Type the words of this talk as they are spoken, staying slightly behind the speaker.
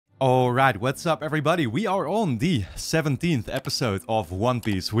Alright, what's up everybody? We are on the 17th episode of One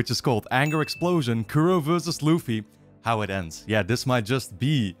Piece, which is called Anger Explosion, Kuro vs Luffy, How It Ends. Yeah, this might just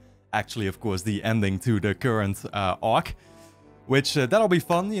be, actually, of course, the ending to the current arc. Which, that'll be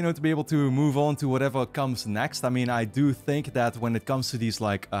fun, you know, to be able to move on to whatever comes next. I mean, I do think that when it comes to these,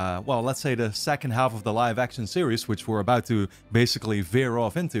 like, well, let's say the second half of the live-action series, which we're about to basically veer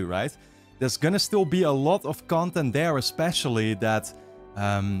off into, right? There's gonna still be a lot of content there, especially that...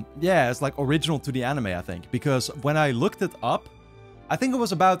 yeah, it's like original to the anime, I think. Because when I looked it up, I think it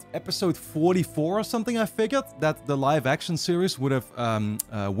was about episode 44 or something I figured that the live-action series would have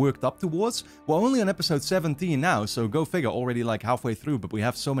worked up towards. We're only on episode 17 now, so go figure, already like halfway through, but we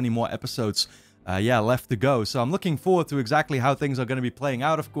have so many more episodes, yeah, left to go. So I'm looking forward to exactly how things are going to be playing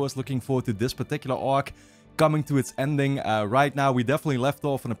out, of course, looking forward to this particular arc coming to its ending. Right now, we definitely left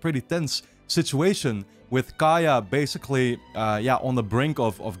off in a pretty tense situation with Kaya basically, yeah, on the brink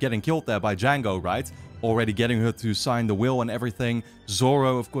of getting killed there by Django, right? Already getting her to sign the will and everything.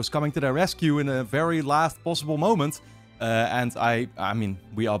 Zoro, of course, coming to their rescue in a very last possible moment. And I mean,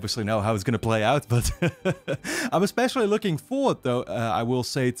 we obviously know how it's going to play out, but I'm especially looking forward, though, I will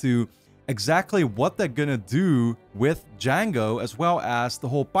say, to exactly what they're going to do with Django as well as the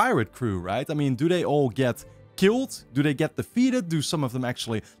whole pirate crew, right? I mean, do they all get killed? Do they get defeated? Do some of them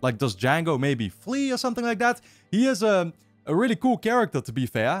actually, like, does Django maybe flee or something like that? He is a really cool character, to be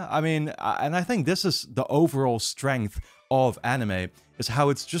fair. I mean, and I think this is the overall strength of anime, is how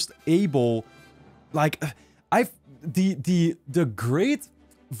it's just able, like, the great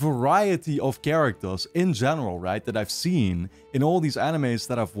variety of characters in general, right, that I've seen in all these animes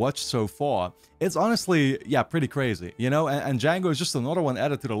that I've watched so far. It's honestly, yeah, pretty crazy, you know, and Django is just another one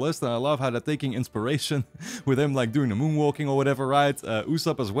added to the list, and I love how they're taking inspiration with him, like, doing the moonwalking or whatever, right?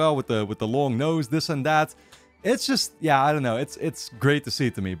 Usopp as well, with the long nose, this and that. It's just, yeah, I don't know, it's great to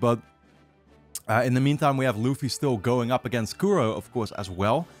see to me, but in the meantime, we have Luffy still going up against Kuro, of course, as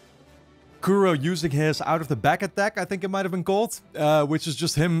well. Kuro using his out-of-the-back attack, I think it might have been called, which is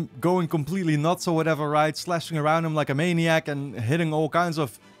just him going completely nuts or whatever, right? Slashing around him like a maniac and hitting all kinds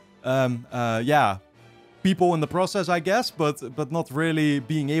of, yeah, people in the process, I guess, but not really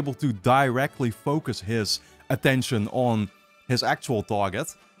being able to directly focus his attention on his actual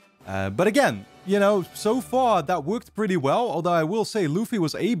target. But again, you know, so far that worked pretty well, although I will say Luffy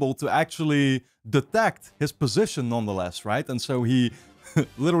was able to actually detect his position nonetheless, right? And so he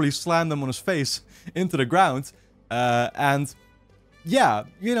literally slammed him on his face into the ground. And yeah,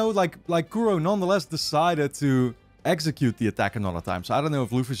 you know, like Kuro nonetheless decided to execute the attack another time. So I don't know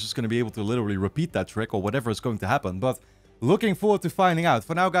if Luffy's just going to be able to literally repeat that trick or whatever is going to happen, but looking forward to finding out.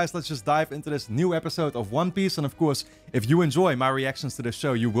 For now, guys, let's just dive into this new episode of One Piece. And of course, if you enjoy my reactions to the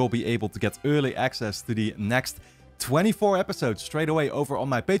show, you will be able to get early access to the next 24 episodes straight away over on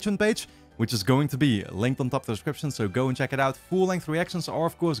my Patreon page, which is going to be linked on top of the description, so go and check it out. Full-length reactions are,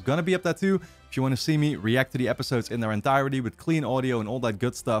 of course, gonna be up there too. If you want to see me react to the episodes in their entirety with clean audio and all that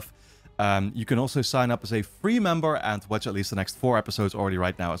good stuff, you can also sign up as a free member and watch at least the next 4 episodes already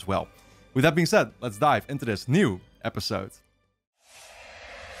right now as well. With that being said, let's dive into this new episode.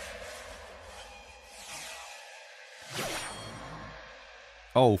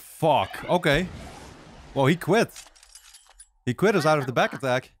 Oh, fuck. Okay. Well, he quit. He quit his out-of-the-back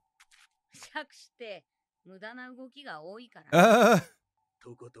attack.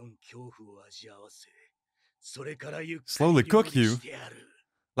 Slowly cook you.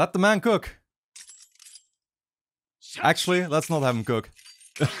 Let the man cook. Actually, let's not have him cook.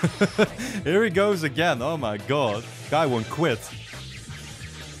 Here he goes again. Oh my god. Guy won't quit.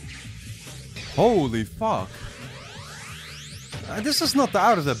 Holy fuck. This is not the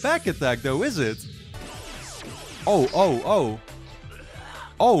out-of-the-back attack though, is it? Oh, oh, oh.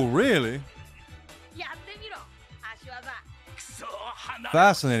 Oh, really?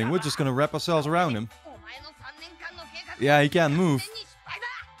 Fascinating. We're just gonna wrap ourselves around him. Yeah, he can't move.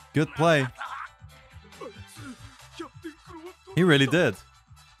 Good play. He really did.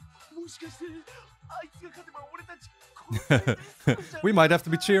 We might have to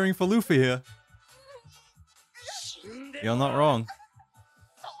be cheering for Luffy here. You're not wrong.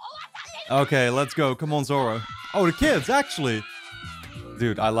 Okay, let's go. Come on, Zoro. Oh, the kids, actually.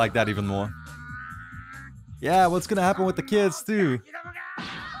 Dude, I like that even more. Yeah, what's gonna happen with the kids, too?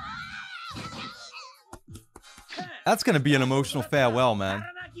 That's gonna be an emotional farewell, man.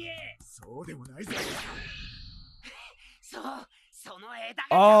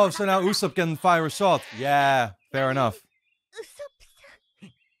 Oh, so now Usopp can fire a shot. Yeah, fair enough.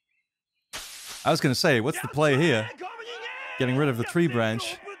 I was gonna say, what's the play here? Getting rid of the tree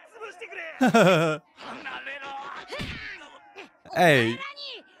branch. Hey,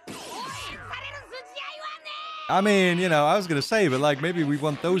 I mean, you know, I was gonna say, but like maybe we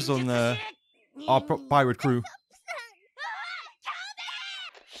want those on our pirate crew.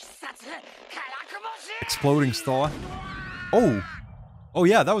 Exploding star. Oh! Oh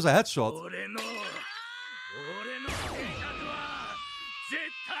yeah, that was a headshot.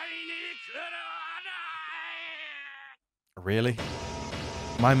 Really?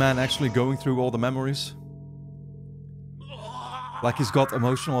 My man actually going through all the memories? Like he's got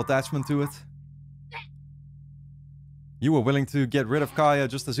emotional attachment to it? You were willing to get rid of Kaya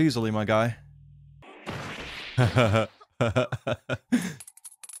just as easily, my guy.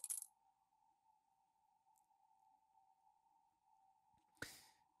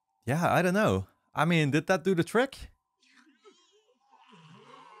 Yeah, I don't know. I mean, did that do the trick?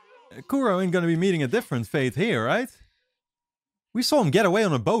 Kuro ain't gonna be meeting a different fate here, right? We saw him get away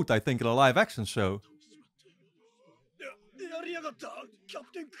on a boat, I think, in a live-action show.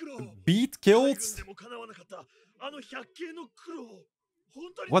 Beat? Killed?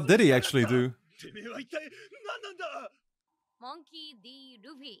 What did he actually do? Monkey D.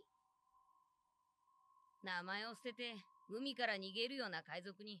 Luffy. 名前を捨てて海から逃げるような海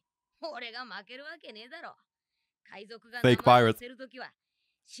賊に俺が負けるわけねえだろ。海賊が名前を捨てるときは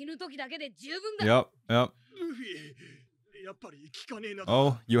死ぬときだけで十分だ。Yep, yep.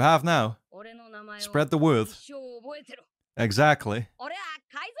 Oh, you have now. Spread the word. Exactly.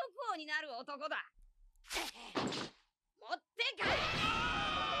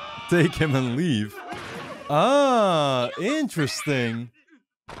 Take him and leave. Ah, interesting.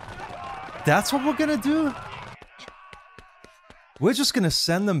 That's what we're gonna do? We're just gonna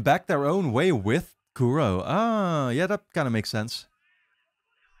send them back their own way with Kuro. Ah, yeah, that kind of makes sense.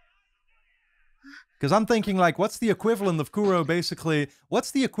 Because I'm thinking, like, what's the equivalent of Kuro, basically?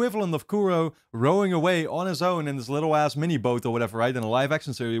 What's the equivalent of Kuro rowing away on his own in this little-ass mini-boat or whatever, right? In a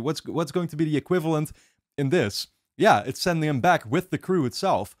live-action series. What's going to be the equivalent in this? Yeah, it's sending him back with the crew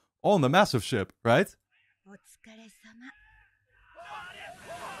itself on the massive ship, right?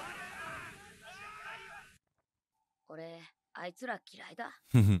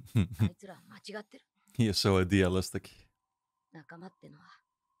 He is so idealistic.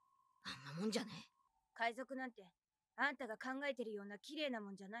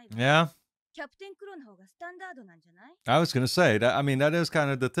 Yeah. I was gonna say that. I mean, that is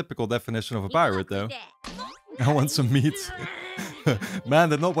kind of the typical definition of a pirate, though. I want some meat. Man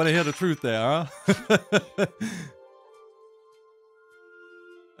did not want to hear the truth there, huh?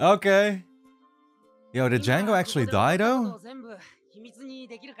 Okay. Yo, did Django actually die, though?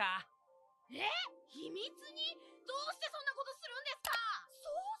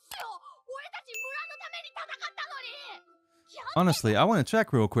 Honestly, I want to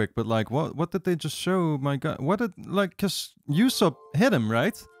check real quick, but like, what did they just show? My God, what did, like, cause Usopp hit him,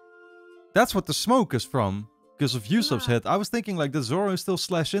 right? That's what the smoke is from, because of Usopp's hit. I was thinking, like, did Zoro still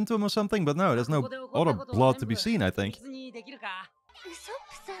slash into him or something? But no, there's no other blood to be seen, I think.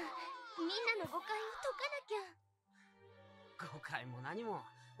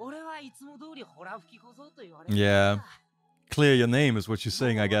 Yeah. Clear your name is what she's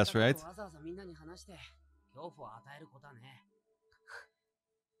saying, I guess, right?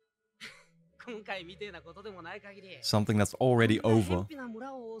 Something that's already over.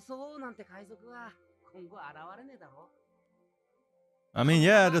 I mean,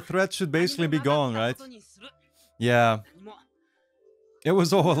 yeah, the threat should basically be gone, right? Yeah. It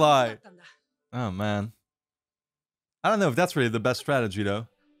was all a lie. Oh, man. I don't know if that's really the best strategy, though.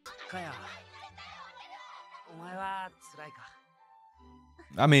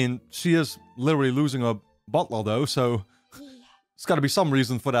 I mean, she is literally losing a butler, though, so... There's gotta be some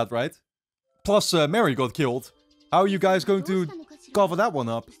reason for that, right? Plus, Mary got killed. How are you guys going to cover that one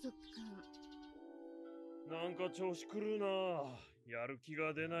up?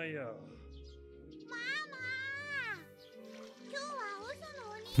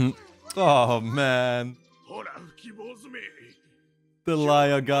 Oh, man. The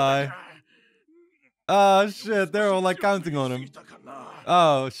liar guy. Oh, shit. They're all, like, counting on him.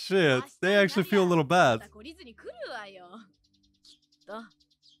 Oh, shit. They actually feel a little bad.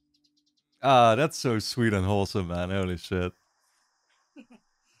 Ah, that's so sweet and wholesome, man. Holy shit.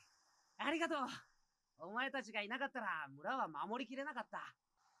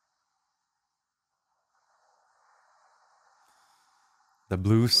 The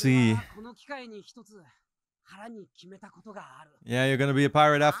blue sea. Yeah, you're gonna be a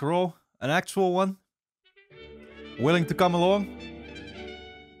pirate after all? An actual one? Willing to come along?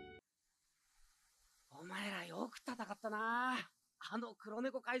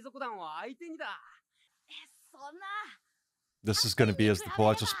 This is gonna be his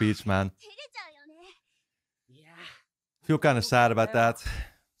departure speech, man. Feel kind of sad about that.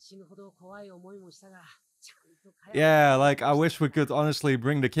 Yeah, like, I wish we could honestly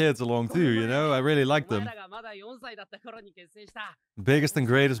bring the kids along too, you know? I really like them. Biggest and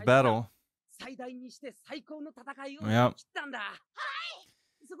greatest battle. Yeah.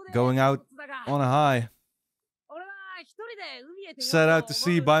 Going out on a high. Set out to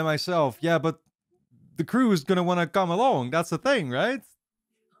sea by myself. Yeah, but the crew is gonna want to come along. That's the thing, right?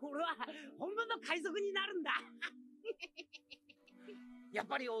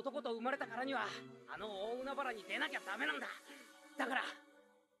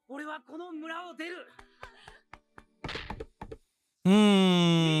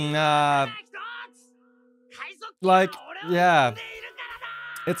 Like, yeah.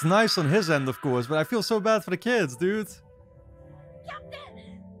 It's nice on his end, of course, but I feel so bad for the kids, dude.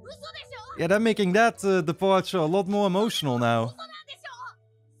 Yeah, they're making that departure a lot more emotional now.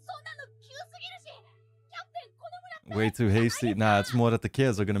 Way too hasty. Nah, it's more that the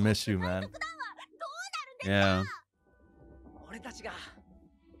kids are gonna miss you, man. Yeah.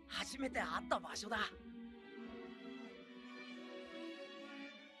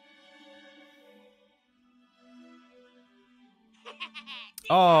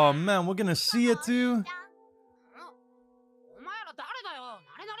 Oh man, we're gonna see it too.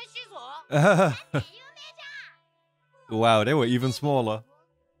 Wow, they were even smaller.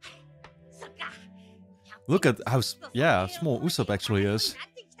 Look at how small Usopp actually is.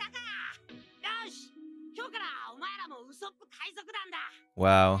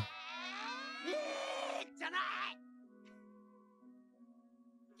 Wow.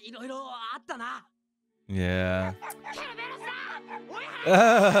 Yeah.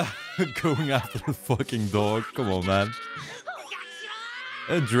 Going after the fucking dog. Come on, man.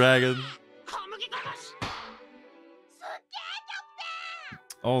 A dragon.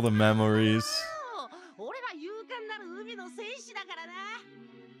 All the memories.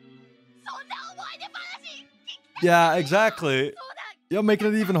 Yeah, exactly. You're making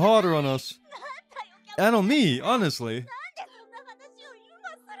it even harder on us. And on me, honestly.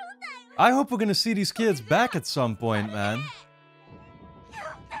 I hope we're gonna see these kids back at some point, man.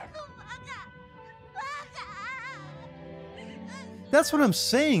 That's what I'm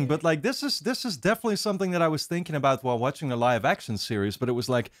saying, but like this is definitely something that I was thinking about while watching the live action series, but it was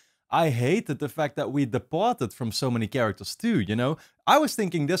like I hated the fact that we departed from so many characters too, you know? I was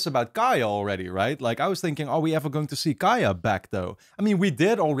thinking this about Kaya already, right? Like I was thinking, are we ever going to see Kaya back though? I mean, we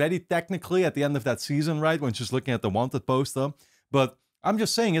did already technically at the end of that season, right? When she's looking at the wanted poster, but I'm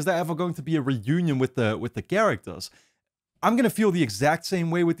just saying, is there ever going to be a reunion with the characters? I'm gonna feel the exact same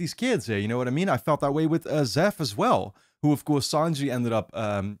way with these kids here, you know what I mean? I felt that way with Zeph as well, who of course Sanji ended up,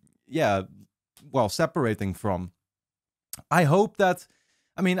 separating from. I hope that,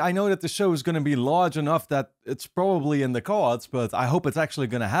 I mean, I know that the show is gonna be large enough that it's probably in the cards, but I hope it's actually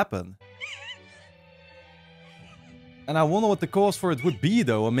gonna happen. And I wonder what the cause for it would be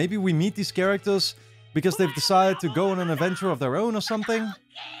though, or maybe we meet these characters because they've decided to go on an adventure of their own or something?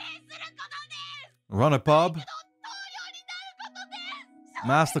 Run a pub?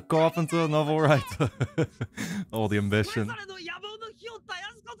 Master Carpenter, novel writer. All the ambition.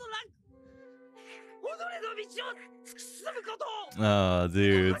 Oh,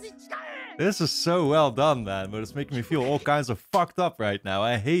 dude. This is so well done, man, but it's making me feel all kinds of fucked up right now.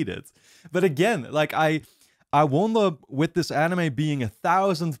 I hate it. But again, like, I wonder, with this anime being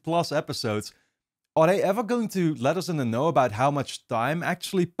 1,000+ episodes, are they ever going to let us in the know about how much time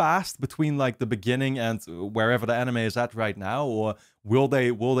actually passed between like the beginning and wherever the anime is at right now? Or will they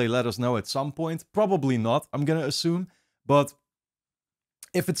let us know at some point? Probably not, I'm gonna assume. But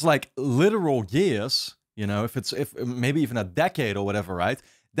if it's like literal years, you know, if maybe even a decade or whatever, right?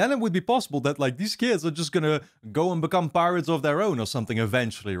 Then it would be possible that like these kids are just gonna go and become pirates of their own or something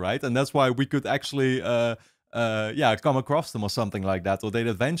eventually, right? And that's why we could actually come across them or something like that, or they'd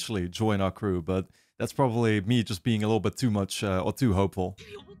eventually join our crew. But that's probably me just being a little bit too much or too hopeful.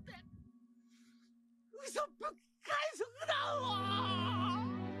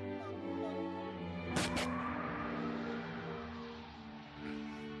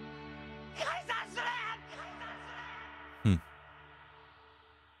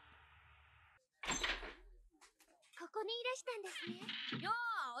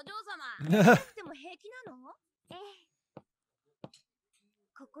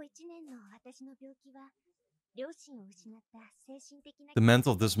 The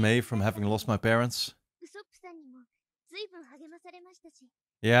mental dismay from having lost my parents.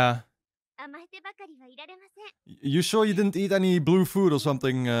 Yeah. You sure you didn't eat any blue food or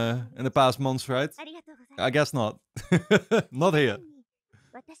something in the past months, right? I guess not. Not here.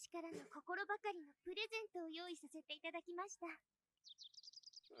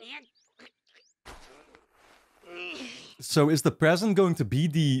 So is the present going to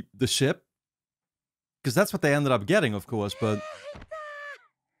be the ship? Because that's what they ended up getting, of course, but...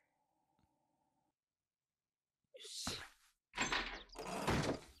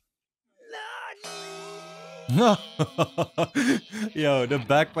 Yo, the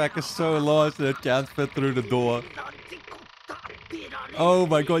backpack is so large that it can't fit through the door. Oh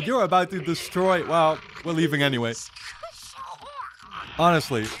my god, you're about to destroy... Well, we're leaving anyway.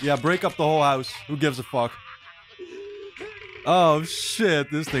 Honestly, yeah, break up the whole house. Who gives a fuck? Oh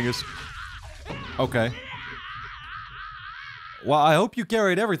shit, this thing is... Okay. Well, I hope you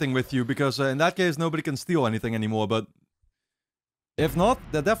carried everything with you, because in that case nobody can steal anything anymore, but... If not,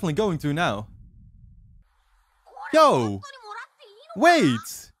 they're definitely going to now. Yo!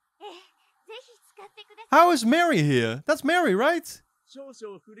 Wait! How is Mary here? That's Mary, right?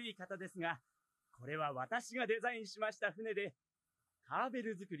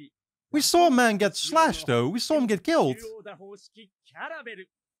 We saw a man get slashed, though. We saw him get killed.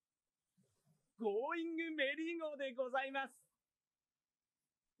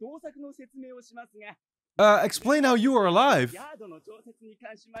 Explain how you are alive.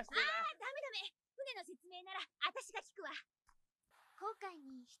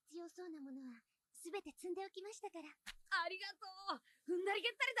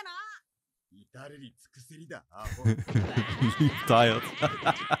 Tired.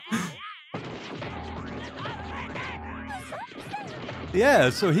 Yeah,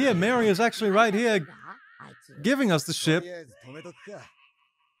 so here, Mary is actually right here giving us the ship.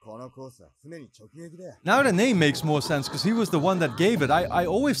 Now the name makes more sense, because he was the one that gave it. I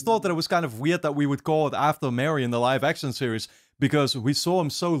always thought that it was kind of weird that we would call it after Mary in the live action series, because we saw him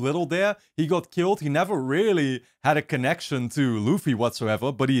so little there. He got killed. He never really had a connection to Luffy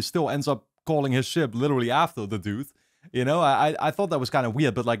whatsoever, but he still ends up calling his ship literally after the dude. You know, I thought that was kind of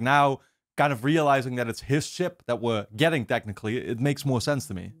weird, but like now, kind of realizing that it's his ship that we're getting technically, it makes more sense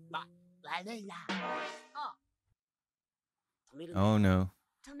to me. Oh no.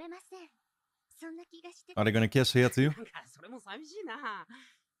 Are they gonna kiss here too?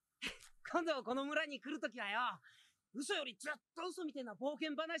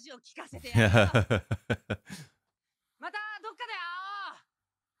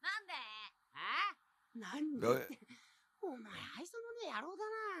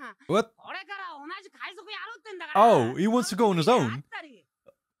 What? Oh, he wants to go on his own.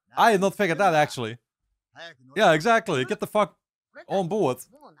 I had not figured that actually. Yeah, exactly. Get the fuck on board.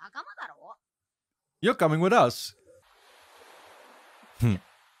 You're coming with us.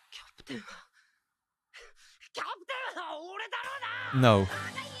 No.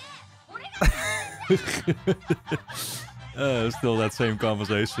 Still that same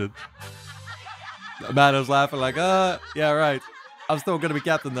conversation. Man is laughing like, yeah, right. I'm still gonna be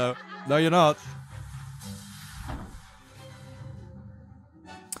captain though. No, you're not.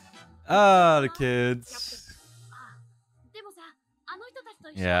 Ah, the kids.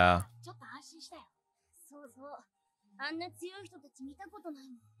 Yeah.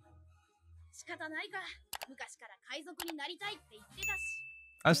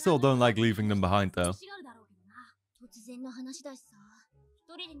 I still don't like leaving them behind though.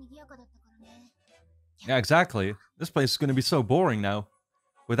 Yeah, exactly. This place is gonna be so boring now.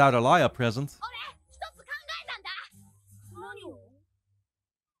 Without Alaya present.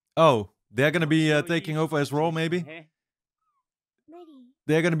 Oh, they're gonna be taking over his role maybe?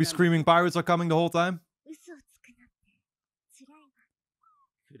 They're gonna be screaming pirates are coming the whole time?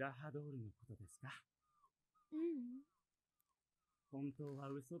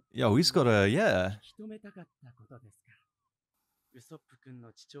 Yo, he's got a, yeah.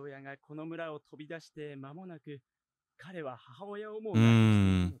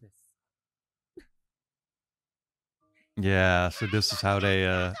 Yeah, so this is how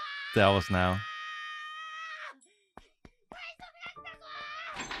they tell us now.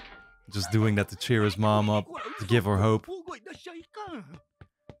 Just doing that to cheer his mom up, to give her hope.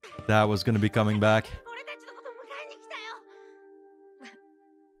 That was gonna be coming back.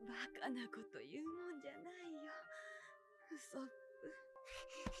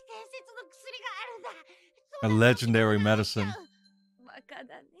 A legendary medicine.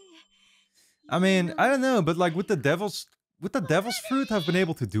 I mean, I don't know, but like would the devil's fruit have been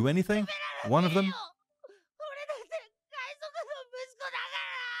able to do anything? One of them?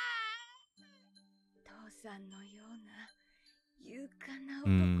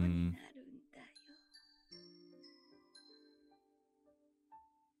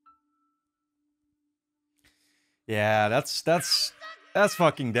 Yeah, that's That's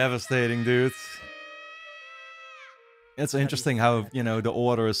fucking devastating, dude. It's interesting how, you know, the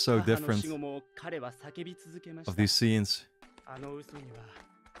order is so different of these scenes.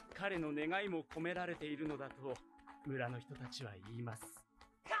 彼の願いも込められているのだと村の人たちは言います。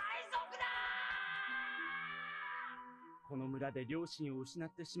海賊だ！この村で両親を失っ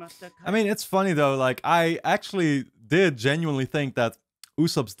てしまった。I mean, it's funny though, like, I actually did genuinely think that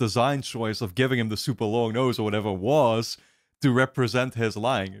Usopp's design choice of giving him the super long nose or whatever was to represent his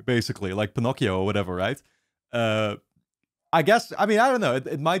lying, basically, like Pinocchio or whatever, right? I guess, I mean, I don't know,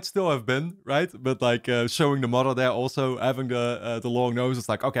 it might still have been, right? But like showing the mother there also having the long nose, it's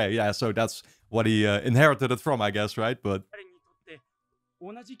like, okay, yeah, so that's what he inherited it from, I guess, right? But...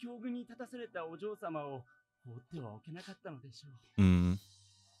 同じ境遇に立たされたお嬢様を放ってはおけなかったのでしょう。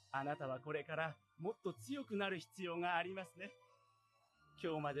あなたはこれからもっと強くなる必要がありますね。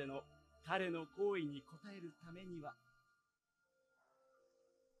今日までの彼の行為に応えるためには。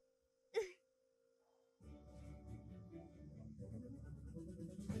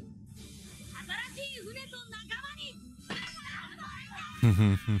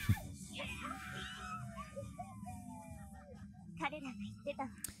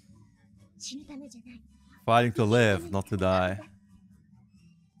Fighting to live, not to die.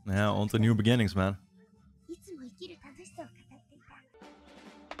 Yeah, on to new beginnings, man.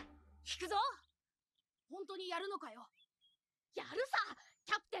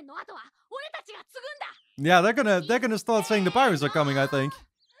 Yeah, they're gonna start saying the pirates are coming, I think.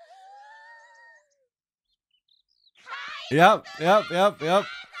 Yep.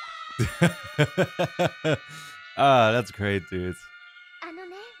 Ah, that's great, dude.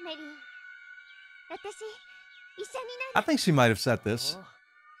 I think she might have said this.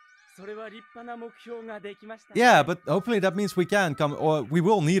 Yeah, but hopefully that means we can come, or we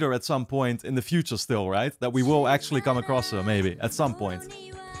will need her at some point in the future still, right? That we will actually come across her, maybe, at some point.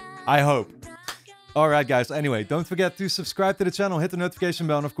 I hope. Alright guys, anyway, don't forget to subscribe to the channel, hit the notification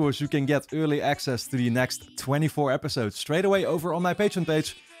bell, and of course you can get early access to the next 24 episodes straight away over on my Patreon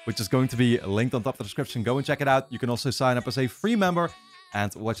page, which is going to be linked on top of the description. Go and check it out. You can also sign up as a free member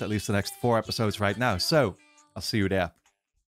and watch at least the next 4 episodes right now. So, I'll see you there.